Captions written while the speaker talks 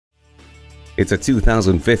It's a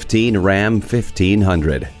 2015 Ram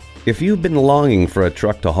 1500. If you've been longing for a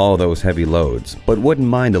truck to haul those heavy loads, but wouldn't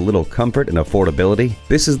mind a little comfort and affordability,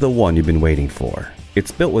 this is the one you've been waiting for.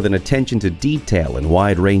 It's built with an attention to detail and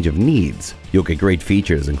wide range of needs. You'll get great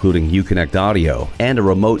features including Uconnect audio and a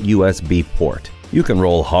remote USB port. You can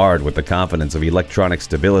roll hard with the confidence of electronic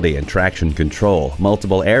stability and traction control,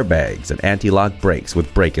 multiple airbags, and anti-lock brakes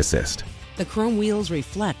with brake assist. The chrome wheels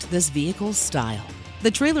reflect this vehicle's style.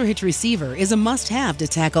 The trailer hitch receiver is a must-have to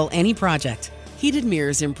tackle any project. Heated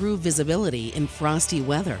mirrors improve visibility in frosty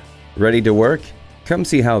weather. Ready to work? Come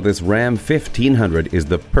see how this Ram 1500 is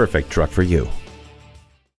the perfect truck for you.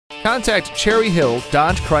 Contact Cherry Hill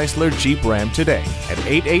Dodge Chrysler Jeep Ram today at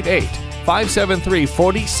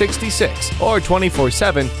 888-573-4066 or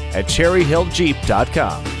 24/7 at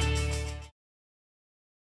cherryhilljeep.com.